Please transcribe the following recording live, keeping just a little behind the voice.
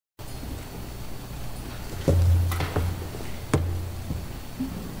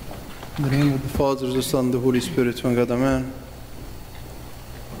In the name of the Father, the Son, the Holy Spirit, one God, Amen.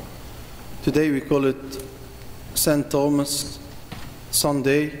 Today we call it St.Thomas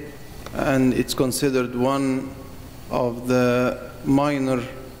Sunday, and it's considered one of the minor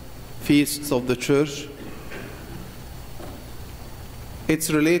feasts of the Church.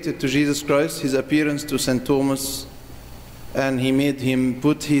 It's related to Jesus Christ, his appearance to St. Thomas, and he made him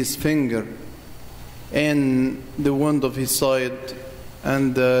put his finger in the wound of his side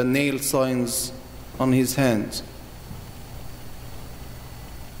and the nail signs on his hands.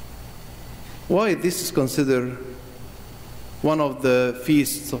 Why this is considered one of the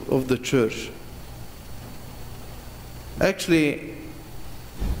feasts of the Church? Actually,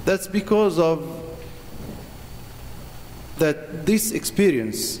 that's because of that this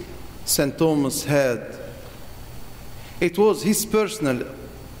experience St. Thomas had. It was his personal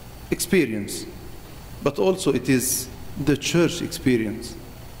experience, but also it is the church experience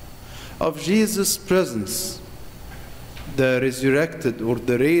of Jesus' presence, the resurrected or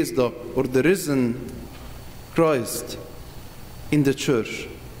the raised up or the risen Christ in the church,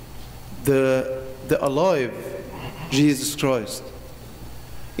 the alive Jesus Christ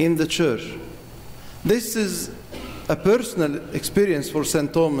in the church. This is a personal experience for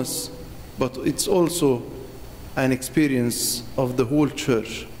St. Thomas, but it's also an experience of the whole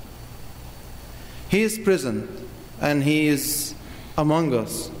church. He is present and he is among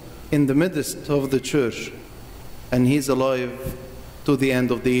us in the midst of the church, and he is alive to the end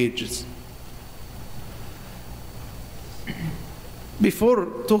of the ages. Before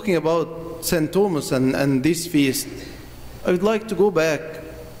talking about St. Thomas and this feast, I would like to go back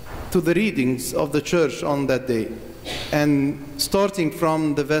to the readings of the church on that day, and starting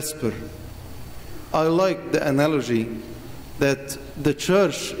from the Vesper. I like the analogy that the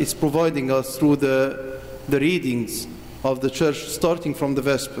church is providing us through the readings of the church, starting from the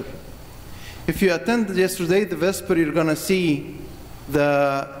Vesper. If you attended yesterday the Vesper, you're going to see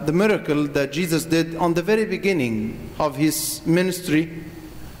the miracle that Jesus did on the very beginning of his ministry,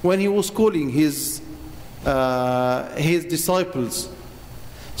 when he was calling his disciples.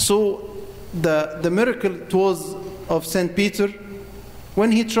 So the miracle, it was of St. Peter.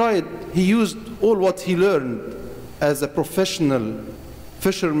 When he used all what he learned as a professional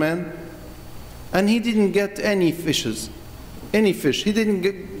fisherman, and he didn't get any fish. He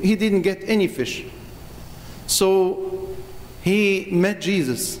didn't get any fish. So he met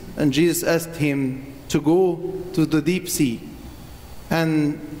Jesus, and Jesus asked him to go to the deep sea,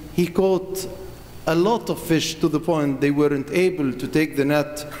 and he caught a lot of fish to the point they weren't able to take the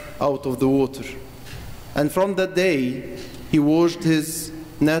net out of the water. And from that day, he washed his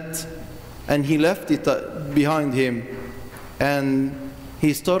net and he left it behind him, and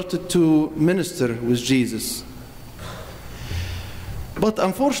he started to minister with Jesus. But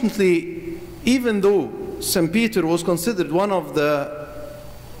unfortunately, even though St. Peter was considered one of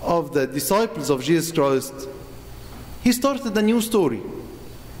the disciples of Jesus Christ, he started a new story.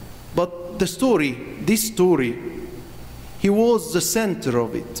 But this story, he was the center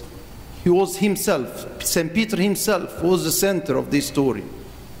of it. He was himself. St. Peter himself was the center of this story,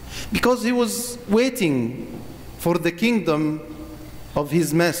 because he was waiting for the kingdom of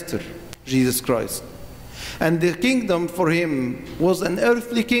his master, Jesus Christ. And the kingdom for him was an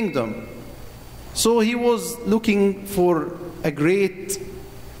earthly kingdom. So he was looking for a great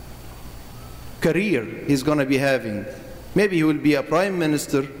career he's going to be having. Maybe he will be a prime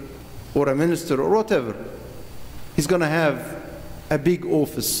minister or a minister or whatever. He's going to have a big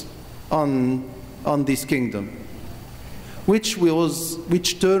office on this kingdom, which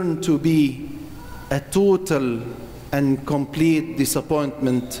turned to be a total and complete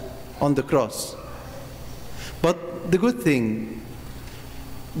disappointment on the cross. But the good thing,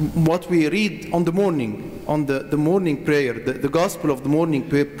 what we read on the morning, on the morning prayer, the gospel of the morning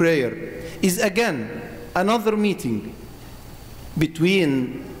prayer, is again another meeting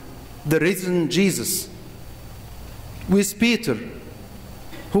between the risen Jesus with Peter,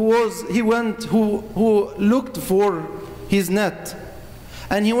 who looked for his net,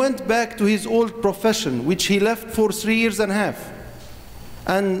 and he went back to his old profession, which he left for 3 years and a half,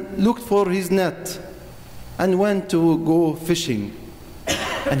 and looked for his net and went to go fishing.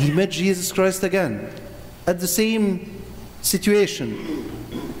 And he met Jesus Christ again at the same situation,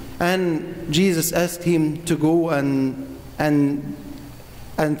 and Jesus asked him to go and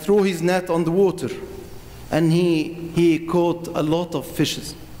throw his net on the water, and he caught a lot of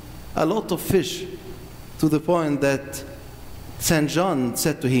fish, to the point that St. John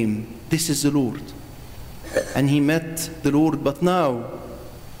said to him, "This is the Lord." And he met the Lord. But now,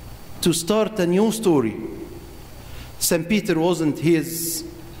 to start a new story, St. Peter wasn't his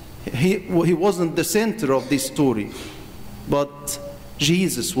He wasn't the center of this story, but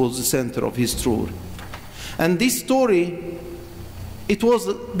Jesus was the center of his story. And this story,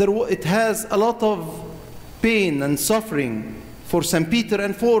 it has a lot of pain and suffering for St. Peter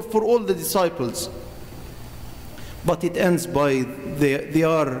and for all the disciples. But it ends by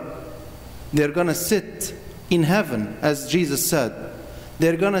they're going to sit in heaven, as Jesus said.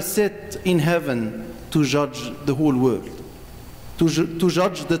 They're going to sit in heaven to judge the whole world, to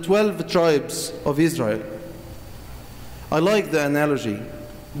judge the 12 tribes of Israel. I like the analogy,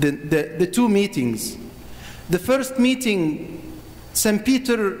 the two meetings. The first meeting, St.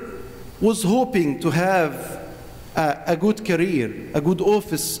 Peter was hoping to have a good career, a good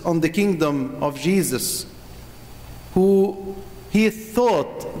office on the kingdom of Jesus, who he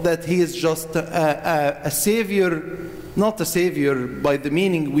thought that he is just a savior, not a savior by the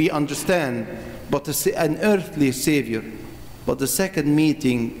meaning we understand, but an earthly savior. But the second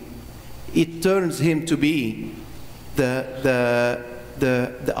meeting, it turns him to be the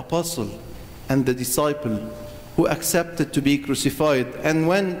apostle and the disciple who accepted to be crucified. And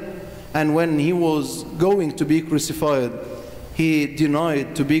when he was going to be crucified, he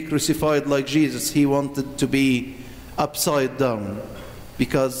denied to be crucified like Jesus. He wanted to be upside down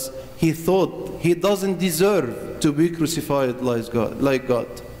because he thought he doesn't deserve to be crucified like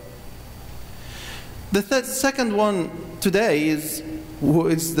God. The second one today is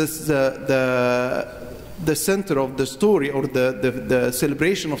the center of the story, or the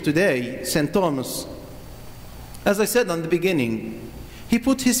celebration of today, St. Thomas. As I said in the beginning, he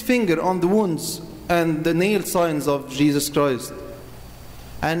put his finger on the wounds and the nail signs of Jesus Christ.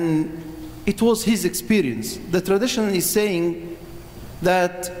 And it was his experience. The tradition is saying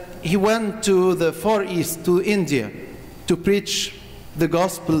that he went to the Far East, to India, to preach the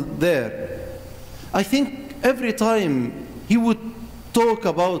gospel there. I think every time he would talk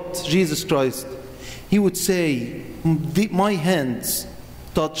about Jesus Christ, he would say, my hands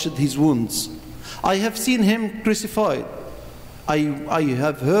touched his wounds. I have seen him crucified. I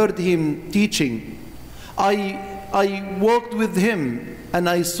have heard him teaching. I walked with him and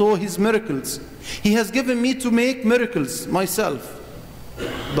I saw his miracles. He has given me to make miracles myself.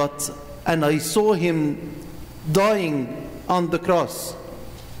 And I saw him dying on the cross.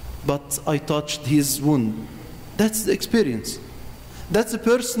 But I touched his wound. That's the experience. That's a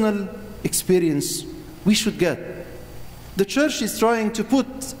personal experience we should get. The church is trying to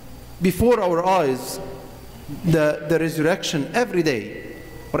put before our eyes the resurrection every day,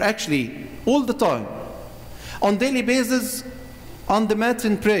 or actually all the time. On daily basis, on the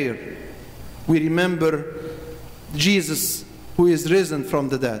Matin prayer, we remember Jesus who is risen from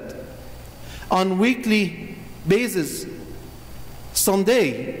the dead. On weekly basis,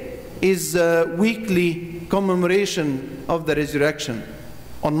 Sunday is a weekly commemoration of the resurrection.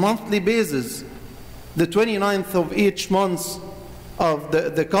 On monthly basis, the 29th of each month of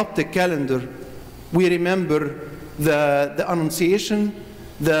the Coptic calendar, we remember the Annunciation,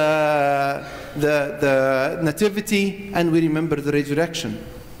 the Nativity, and we remember the resurrection.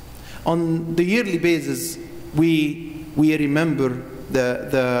 On the yearly basis, we remember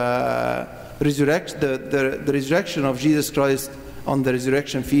the resurrection of Jesus Christ on the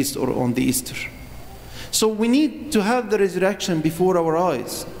resurrection feast or on the Easter. So we need to have the resurrection before our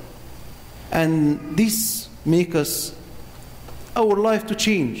eyes. And this makes our life to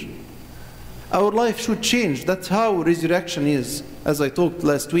change. Our life should change. That's how resurrection is, as I talked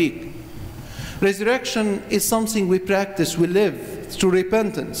last week. Resurrection is something we practice, we live through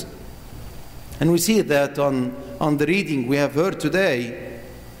repentance. And we see that on the reading we have heard today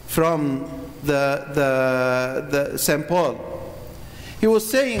from the St. Paul. He was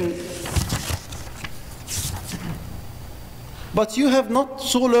saying, but you have not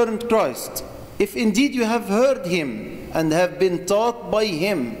so learned Christ, if indeed you have heard him and have been taught by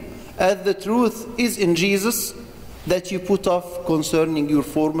him, as the truth is in Jesus, that you put off concerning your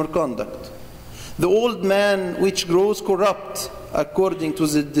former conduct the old man which grows corrupt according to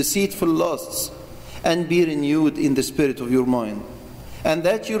the deceitful lusts, and be renewed in the spirit of your mind, and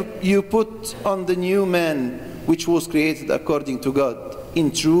that you put on the new man which was created according to God,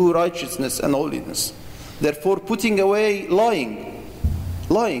 in true righteousness and holiness. Therefore, putting away lying,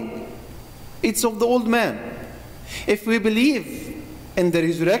 it's of the old man. If we believe in the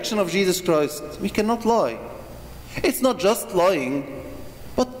resurrection of Jesus Christ, we cannot lie. It's not just lying,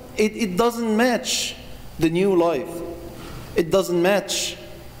 but it doesn't match the new life. It doesn't match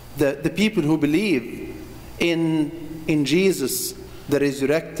the people who believe in Jesus, the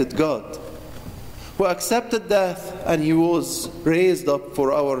resurrected God, who accepted death and he was raised up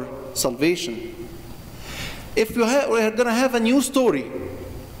for our salvation. If we're going to have a new story,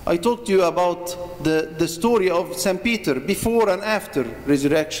 I talked to you about the story of St. Peter before and after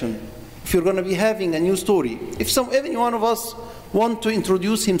resurrection. If you're going to be having a new story, if any one of us want to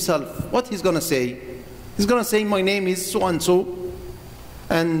introduce himself, what he's going to say? He's going to say, my name is so-and-so,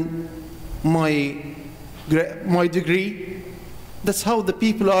 and my degree. That's how the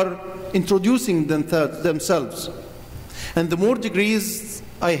people are introducing themselves. And the more degrees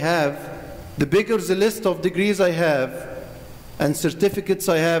I have, the bigger the list of degrees I have, and certificates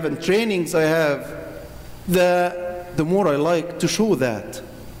I have, and trainings I have, the more I like to show that.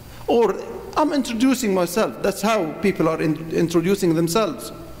 Or I'm introducing myself. That's how people are introducing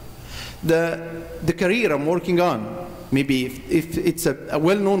themselves. The career I'm working on, maybe if it's a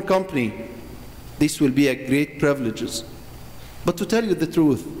well-known company, this will be a great privilege. But to tell you the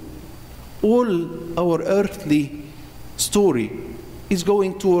truth, all our earthly story is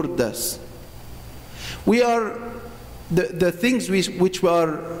going toward this. We are the things which we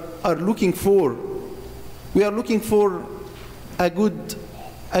are looking for. We are looking for a good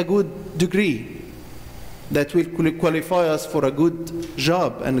degree that will qualify us for a good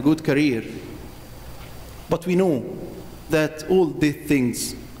job and a good career. But we know that all these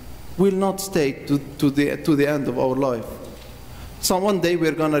things will not stay to the end of our life. So one day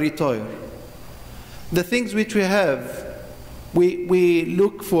we're going to retire. The things which we have, we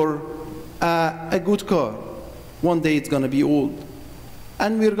look for a good car. One day it's going to be old,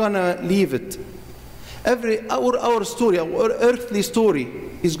 and we're going to leave it. Our story, our earthly story,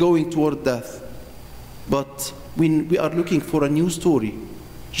 is going toward death. But we are looking for a new story.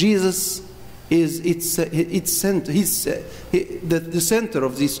 Jesus is the center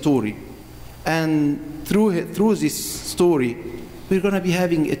of this story, and through this story, we're going to be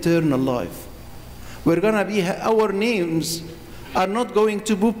having eternal life. We're going to be our names are not going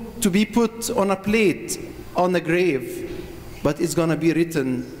to be put on a plate on a grave, but it's going to be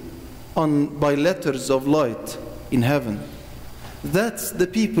written by letters of light in heaven. That's the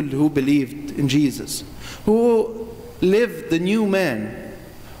people who believed in Jesus, who lived the new man,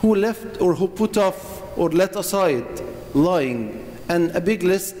 who left or who put off or let aside lying, and a big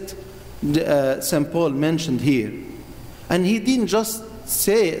list St. Paul mentioned here. And he didn't just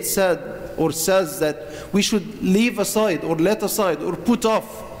says that we should leave aside or let aside or put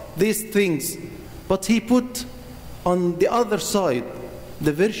off these things, but he put on the other side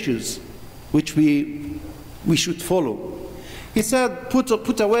the virtues which we should follow. He said,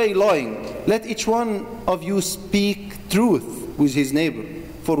 put away lying. Let each one of you speak truth with his neighbor,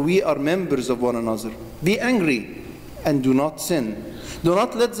 for we are members of one another. Be angry and do not sin. Do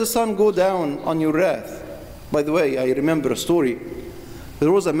not let the sun go down on your wrath. By the way, I remember a story.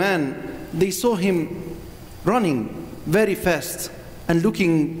 There was a man, they saw him running very fast and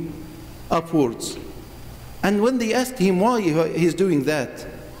looking upwards. And when they asked him why he's doing that,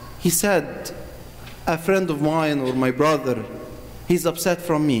 he said, a friend of mine or my brother, he's upset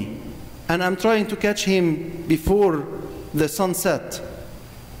from me, and I'm trying to catch him before the sunset.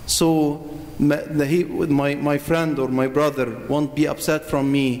 So my friend or my brother won't be upset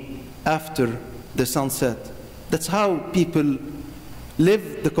from me after the sunset. That's how people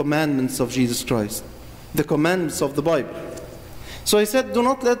live the commandments of Jesus Christ, the commandments of the Bible. So he said, do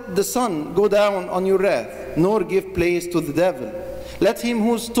not let the sun go down on your wrath, nor give place to the devil. Let him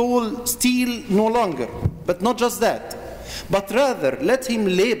who stole steal no longer, but not just that, but rather let him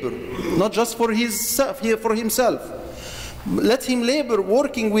labor, not just for himself. Let him labor,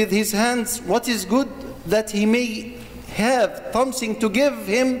 working with his hands what is good, that he may have something to give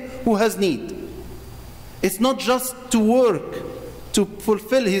him who has need. It's not just to work to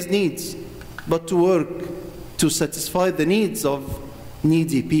fulfill his needs, but to work to satisfy the needs of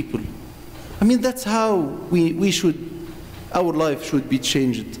needy people. I mean, that's how our life should be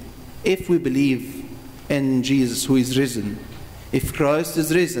changed. If we believe in Jesus who is risen, if Christ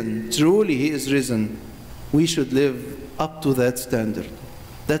is risen, truly he is risen, we should live up to that standard.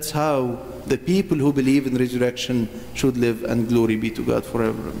 That's how the people who believe in resurrection should live, and glory be to God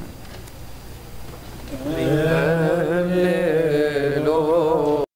forever. Amen.